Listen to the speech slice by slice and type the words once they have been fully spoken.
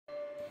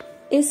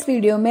इस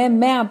वीडियो में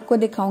मैं आपको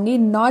दिखाऊंगी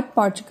नॉर्थ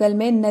पोर्चुगल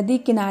में नदी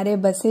किनारे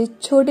बसे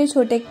छोटे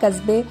छोटे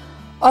कस्बे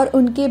और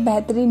उनके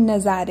बेहतरीन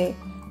नज़ारे।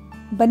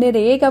 बने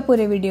रहिएगा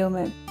पूरे वीडियो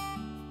में।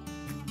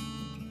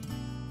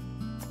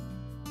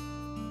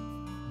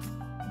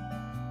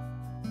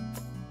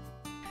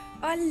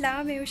 होला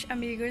मेus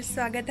amigos,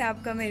 स्वागत है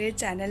आपका मेरे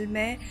चैनल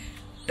में।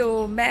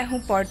 तो मैं हूँ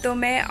पोर्टो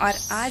में और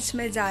आज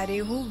मैं जा रही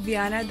हूँ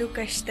वियाना दो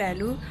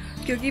कस्टेलो,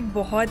 क्योंकि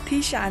बहुत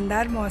ही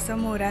शानदार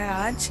मौसम हो रहा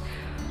है आज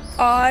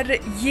और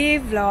ये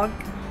व्लॉग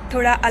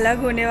थोड़ा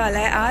अलग होने वाला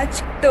है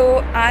आज। तो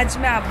आज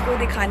मैं आपको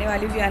दिखाने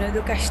वाली हूँ वियाना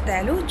दो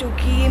कस्टेलो, जो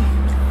कि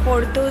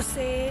पोर्टो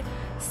से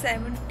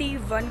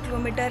 71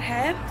 किलोमीटर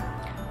है।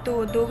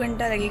 तो 2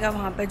 घंटा लगेगा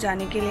वहाँ पर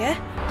जाने के लिए।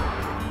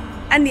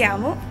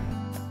 अंदियामो।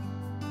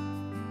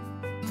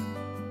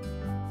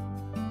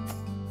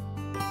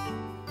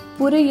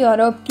 पूरे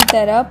यूरोप की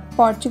तरह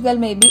पोर्चुगल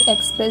में भी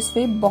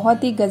एक्सप्रेसवे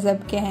बहुत ही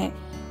गजब के हैं।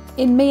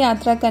 इनमें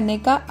यात्रा करने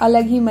का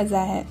अलग ही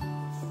मजा है।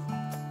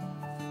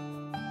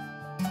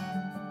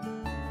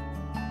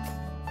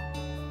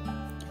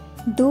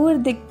 दूर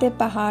दिखते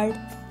पहाड़,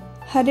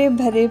 हरे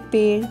भरे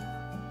पेड़,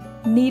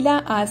 नीला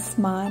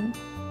आसमान,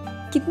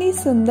 कितनी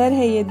सुंदर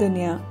है ये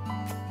दुनिया।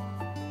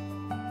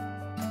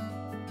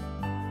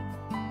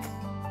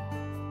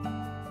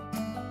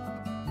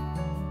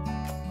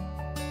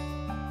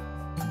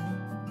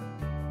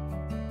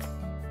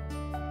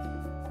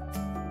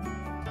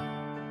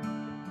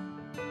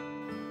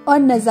 और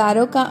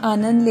नज़ारों का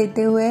आनंद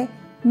लेते हुए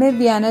मैं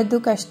वियाना दो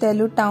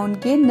कस्टेलो टाउन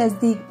के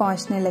नजदीक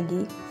पहुंचने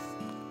लगी।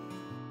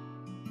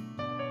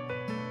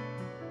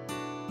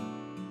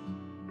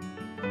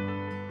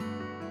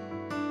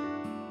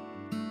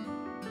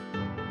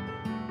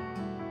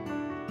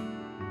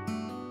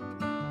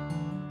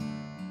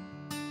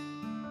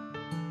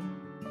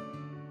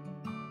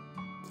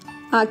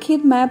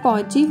 आखिर मैं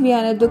पहुंची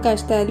वियाना दो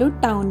कस्टेलो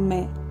टाउन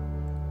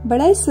में।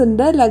 बड़ा ही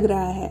सुंदर लग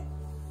रहा है।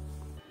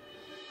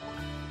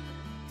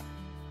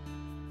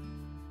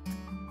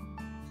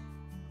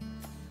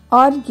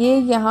 और ये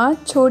यहाँ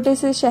छोटे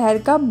से शहर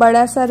का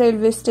बड़ा सा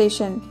रेलवे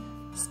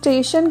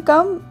स्टेशन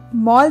कम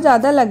मॉल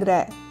ज्यादा लग रहा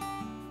है।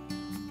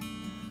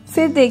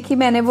 फिर देखी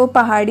मैंने वो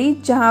पहाड़ी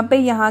जहाँ पे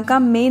यहाँ का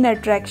main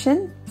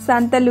attraction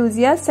Santa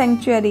Lucia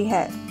century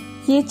है।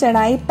 ये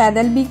चढ़ाई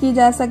पैदल भी की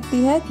जा सकती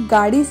है,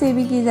 गाड़ी से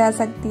भी की जा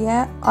सकती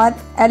है और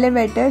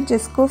एलिवेटर,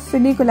 जिसको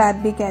फिनिकुलर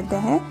भी कहते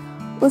हैं,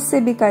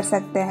 उससे भी कर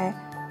सकते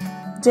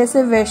हैं।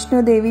 जैसे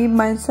वैष्णो देवी,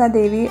 मनसा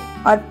देवी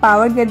और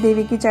पावरगढ़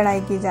देवी की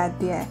चढ़ाई की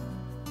जाती है।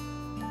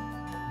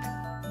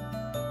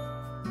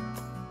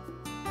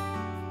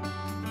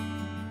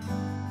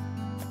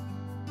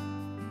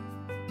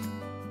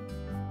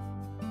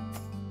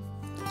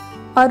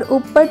 और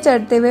ऊपर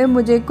चढ़ते हुए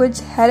मुझे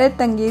कुछ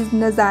हैरत अंगेज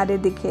नज़ारे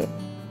दिखे।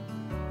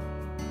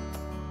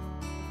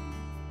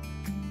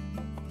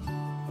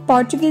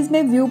 पोर्चुगीज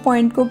में व्यू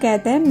पॉइंट को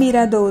कहते हैं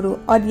मिरादोरो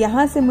और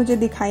यहाँ से मुझे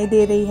दिखाई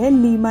दे रही है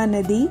लीमा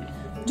नदी,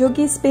 जो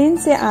कि स्पेन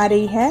से आ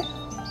रही है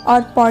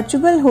और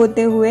पोर्चुगल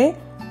होते हुए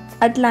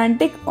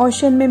अटलांटिक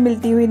ओशन में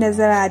मिलती हुई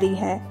नजर आ रही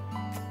है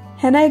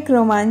ना। एक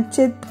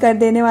रोमांचित कर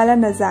देने वाला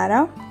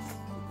नज़ारा।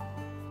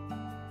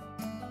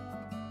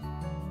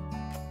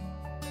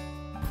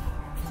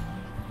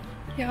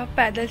 यहाँ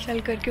पैदल चल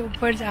करके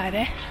ऊपर जा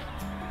रहे हैं।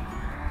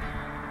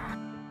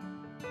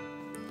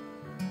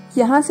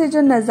 यहाँ से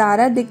जो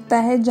नज़ारा दिखता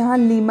है, जहाँ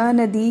लीमा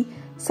नदी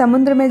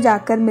समुद्र में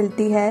जाकर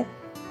मिलती है,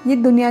 ये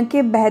दुनिया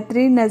के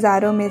बेहतरीन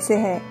नज़ारों में से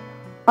है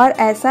और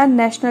ऐसा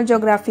नेशनल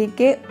ज्योग्राफी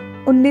के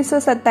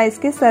 1927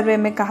 के सर्वे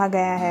में कहा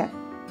गया है।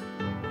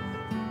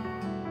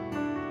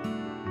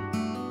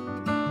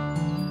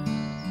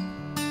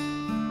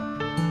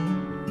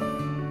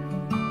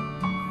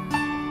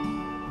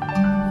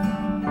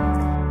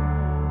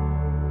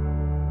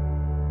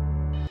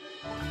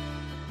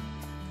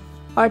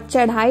 और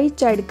चढ़ाई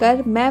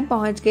चढ़कर मैं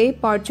पहुंच गई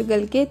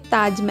पोर्चुगल के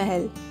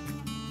ताजमहल।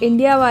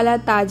 इंडिया वाला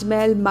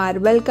ताजमहल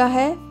मार्बल का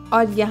है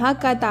और यहाँ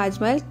का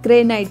ताजमहल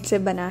ग्रेनाइट से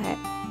बना है।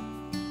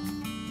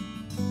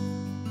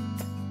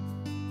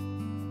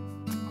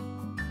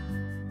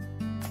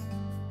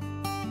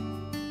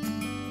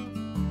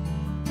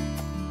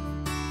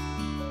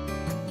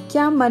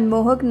 क्या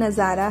मनमोहक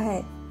नज़ारा है।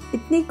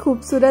 इतनी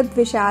खूबसूरत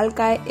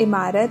विशालकाय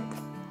इमारत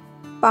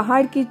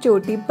पहाड़ की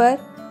चोटी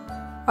पर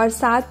और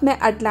साथ में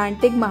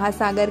अटलांटिक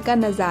महासागर का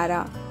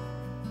नज़ारा,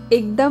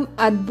 एकदम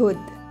अद्भुत।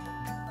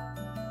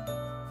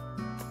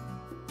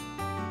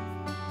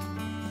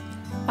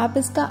 आप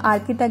इसका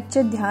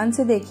आर्किटेक्चर ध्यान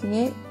से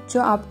देखिए,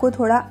 जो आपको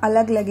थोड़ा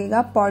अलग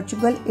लगेगा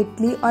पोर्चुगल,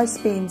 इटली और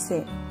स्पेन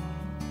से,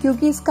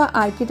 क्योंकि इसका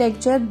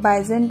आर्किटेक्चर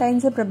बाइजेंटाइन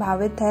से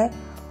प्रभावित है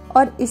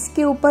और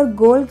इसके ऊपर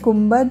गोल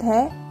गुंबद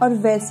है और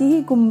वैसी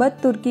ही गुंबद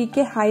तुर्की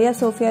के हाया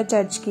सोफिया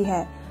चर्च की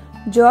है,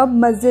 जो अब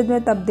मस्जिद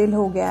में तब्दील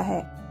हो गया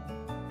है।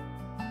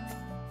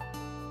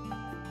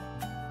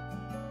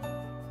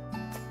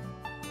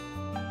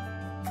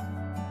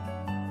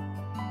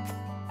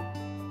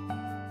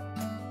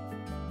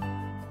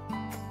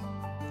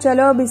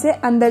 चलो अब इसे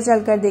अंदर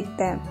चलकर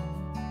देखते हैं।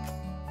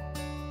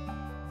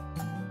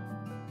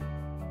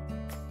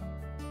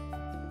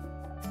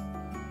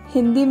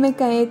 हिंदी में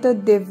कहें तो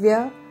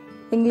दिव्य,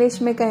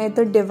 इंग्लिश में कहें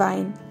तो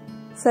डिवाइन।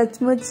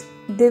 सचमुच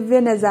दिव्य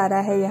नज़ारा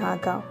है यहाँ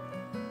का।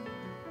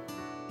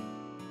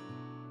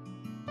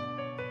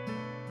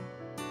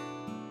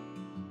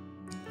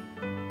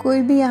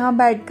 कोई भी यहाँ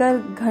बैठकर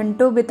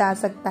घंटों बिता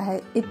सकता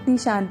है, इतनी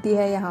शांति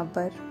है यहाँ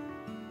पर।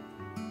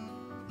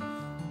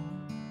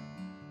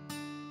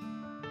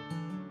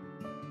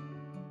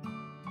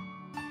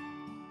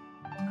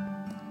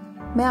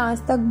 मैं आज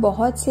तक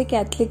बहुत से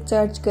कैथलिक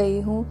चर्च गई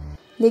हूँ,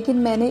 लेकिन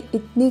मैंने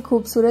इतनी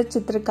खूबसूरत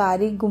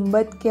चित्रकारी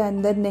गुंबद के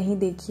अंदर नहीं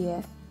देखी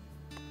है।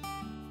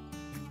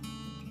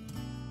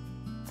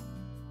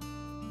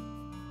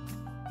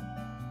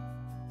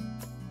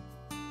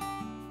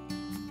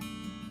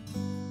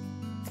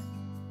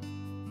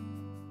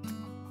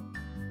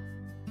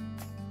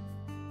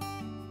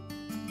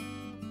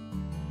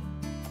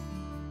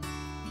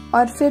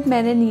 और फिर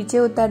मैंने नीचे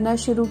उतरना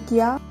शुरू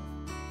किया।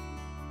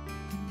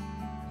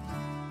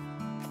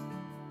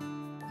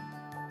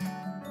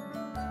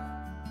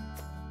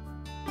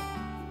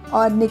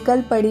 और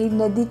निकल पड़ी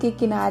नदी के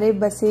किनारे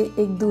बसे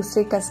एक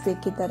दूसरे कस्बे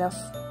की तरफ।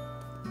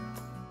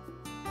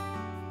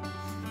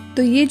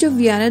 तो ये जो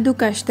वियाना दो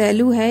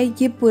कास्टेलो है,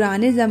 ये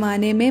पुराने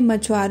ज़माने में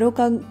मछुआरों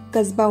का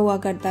कस्बा हुआ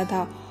करता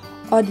था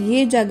और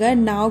ये जगह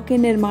नाव के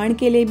निर्माण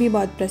के लिए भी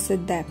बहुत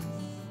प्रसिद्ध है।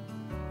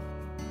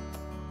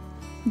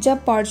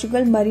 जब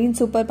पोर्चुगल मरीन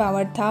सुपर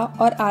पावर था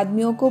और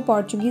आदमियों को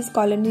पोर्चुगीज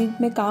कॉलोनी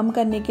में काम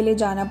करने के लिए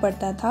जाना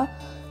पड़ता था,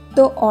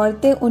 तो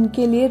औरतें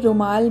उनके लिए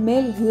रुमाल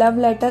में लव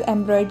लेटर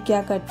एम्ब्रॉयड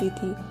किया करती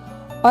थी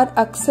और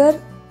अक्सर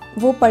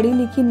वो पढ़ी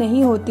लिखी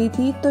नहीं होती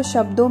थी तो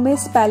शब्दों में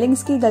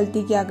स्पेलिंग्स की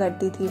गलती किया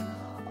करती थी।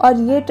 और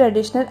ये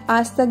ट्रेडिशनल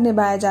आज तक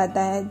निभाया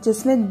जाता है,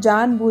 जिसमें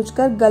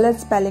जानबूझकर गलत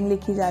स्पेलिंग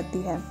लिखी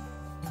जाती है।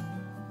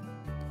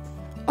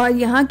 और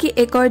यहाँ की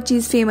एक और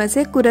चीज़ फेमस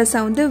है,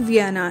 कुरासाऊ द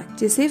वियाना,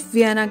 जिसे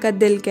वियाना का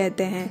दिल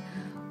कहते हैं।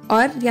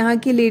 और यहाँ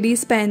की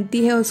लेडीज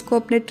पहनती है उसको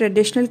अपने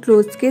ट्रेडिशनल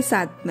क्लोथ्स के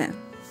साथ में।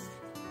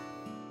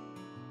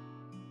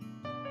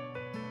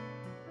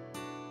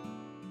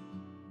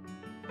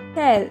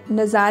 खैर,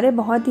 नज़ारे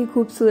बहुत ही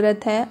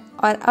खूबसूरत है।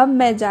 और अब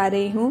मैं जा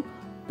रही हूँ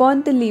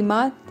पोंत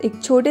लीमा,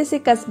 एक छोटे से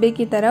कस्बे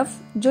की तरफ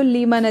जो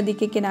लीमा नदी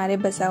के किनारे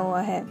बसा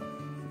हुआ है।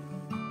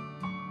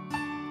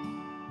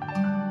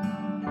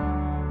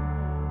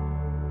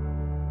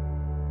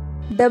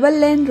 डबल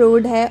लेन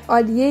रोड है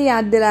और ये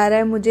याद दिला रहा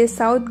है मुझे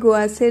साउथ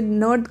गोवा से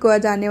नॉर्थ गोवा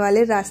जाने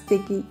वाले रास्ते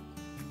की।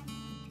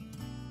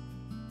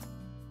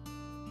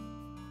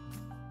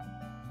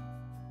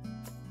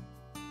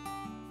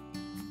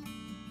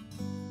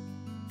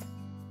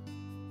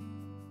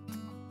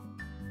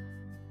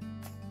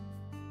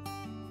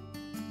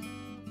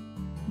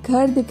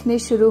 घर दिखने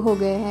शुरू हो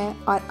गए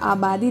हैं और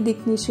आबादी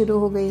दिखनी शुरू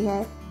हो गई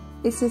है।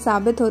 इससे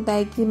साबित होता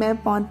है कि मैं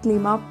पोंत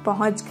लीमा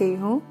पहुंच गई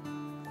हूँ।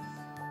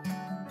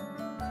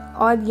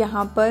 और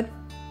यहाँ पर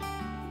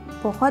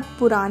बहुत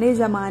पुराने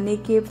ज़माने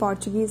के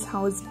पोर्चुगीज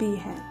हाउस भी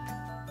हैं।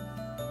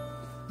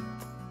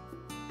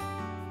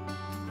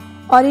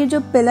 और ये जो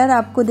पिलर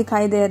आपको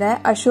दिखाई दे रहा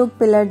है अशोक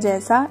पिलर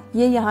जैसा,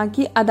 ये यहाँ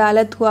की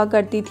अदालत हुआ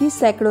करती थी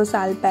सैकड़ों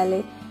साल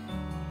पहले।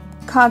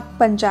 खाक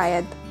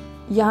पंचायत,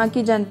 यहाँ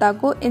की जनता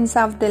को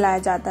इंसाफ दिलाया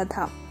जाता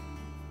था।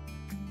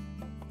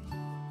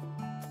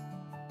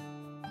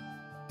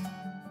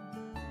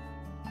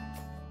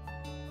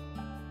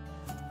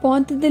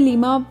 पोंत द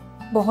लीमा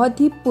बहुत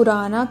ही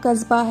पुराना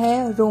कस्बा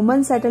है,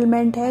 रोमन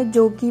सेटलमेंट है,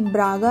 जो कि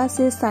ब्रागा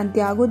से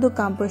सांतियागो दो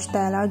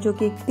कंपोस्टेला, जो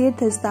कि एक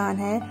तीर्थ स्थान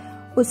है,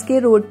 उसके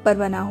रोड पर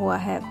बना हुआ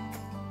है।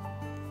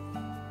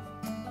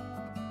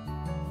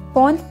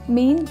 पोंत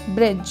मीन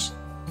ब्रिज,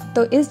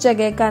 तो इस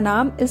जगह का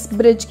नाम इस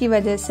ब्रिज की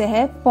वजह से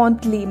है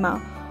पोंत लीमा।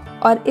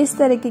 और इस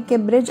तरीके के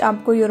ब्रिज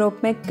आपको यूरोप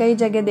में कई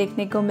जगह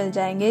देखने को मिल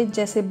जाएंगे,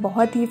 जैसे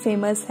बहुत ही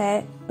फेमस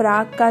है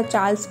प्राग का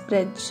चार्ल्स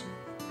ब्रिज।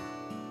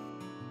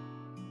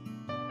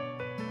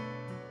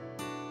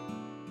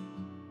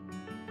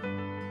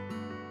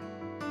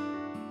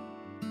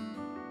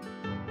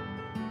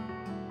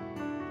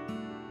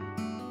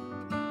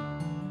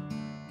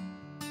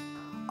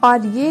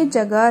 और ये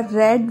जगह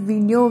रेड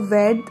विनो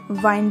वेड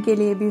वाइन के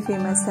लिए भी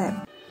फेमस है।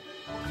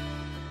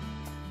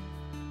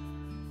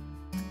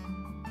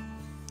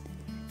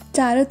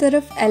 चारों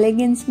तरफ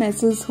एलिगेंस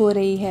महसूस हो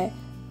रही है,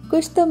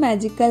 कुछ तो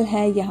मैजिकल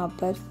है यहाँ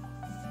पर।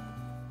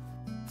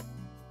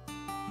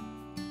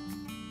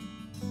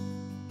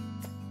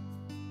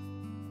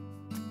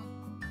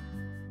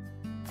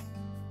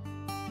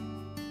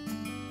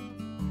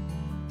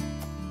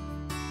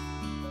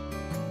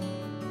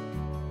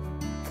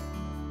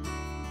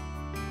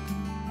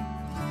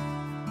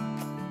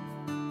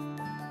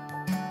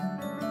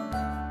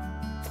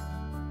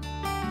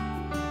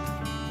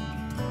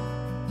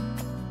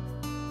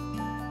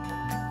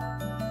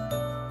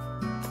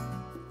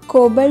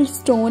 Cobalt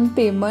stone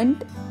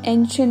payment,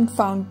 ancient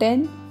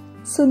fountain,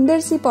 सुंदर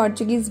सी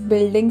पोर्चुगीज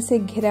बिल्डिंग से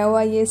घिरा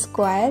हुआ ये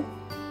स्क्वायर,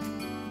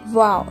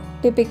 वाव,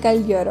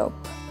 टिपिकल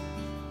यूरोप।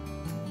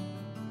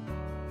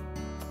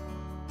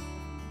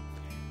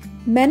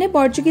 मैंने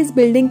पोर्चुगीज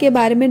बिल्डिंग के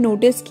बारे में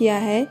नोटिस किया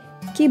है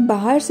कि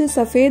बाहर से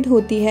सफेद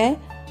होती है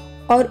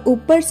और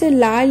ऊपर से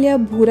लाल या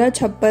भूरा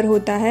छप्पर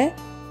होता है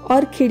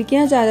और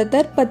खिड़कियां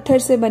ज्यादातर पत्थर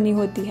से बनी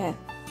होती है।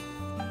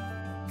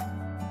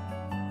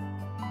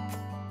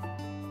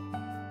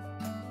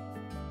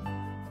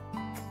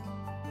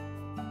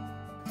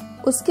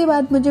 उसके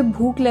बाद मुझे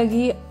भूख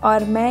लगी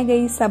और मैं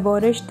गई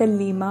सबोरिश the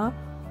Lima,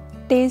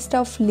 test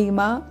of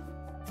Lima.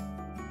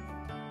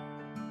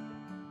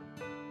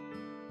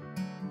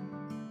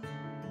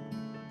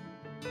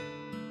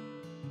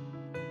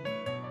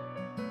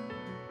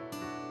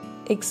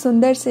 एक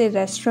सुंदर से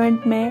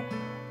रेस्टोरेंट में,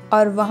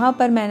 और वहां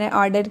पर मैंने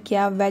ऑर्डर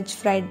किया वेज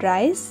फ्राइड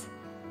राइस।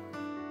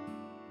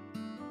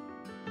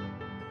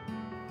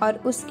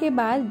 और उसके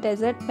बाद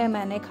डेजर्ट में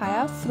मैंने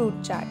खाया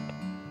फ्रूट चाट।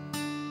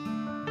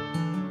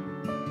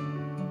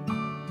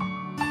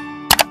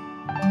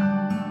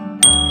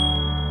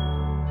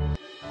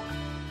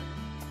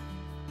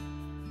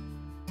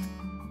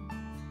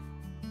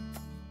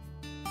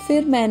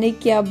 फिर मैंने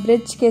किया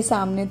ब्रिज के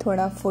सामने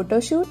थोड़ा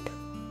फोटोशूट।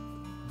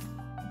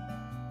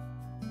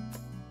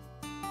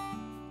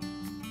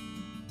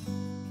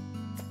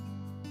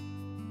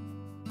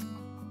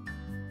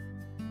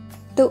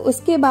 तो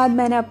उसके बाद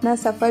मैंने अपना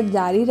सफर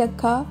जारी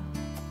रखा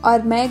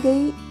और मैं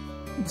गई,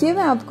 ये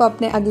मैं आपको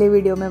अपने अगले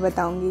वीडियो में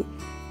बताऊंगी।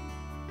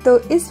 तो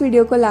इस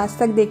वीडियो को लास्ट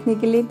तक देखने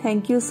के लिए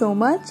थैंक यू सो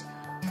मच।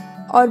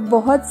 और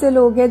बहुत से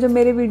लोग हैं जो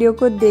मेरे वीडियो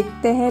को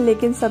देखते हैं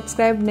लेकिन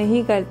सब्सक्राइब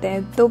नहीं करते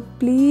हैं, तो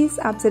प्लीज़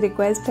आपसे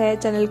रिक्वेस्ट है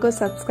चैनल को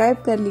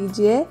सब्सक्राइब कर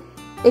लीजिए,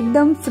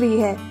 एकदम फ्री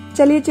है।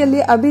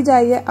 चलिए अभी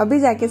जाइए, अभी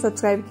जाके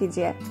सब्सक्राइब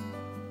कीजिए।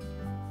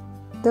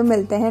 तो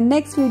मिलते हैं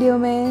नेक्स्ट वीडियो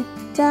में,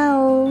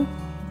 चाओ।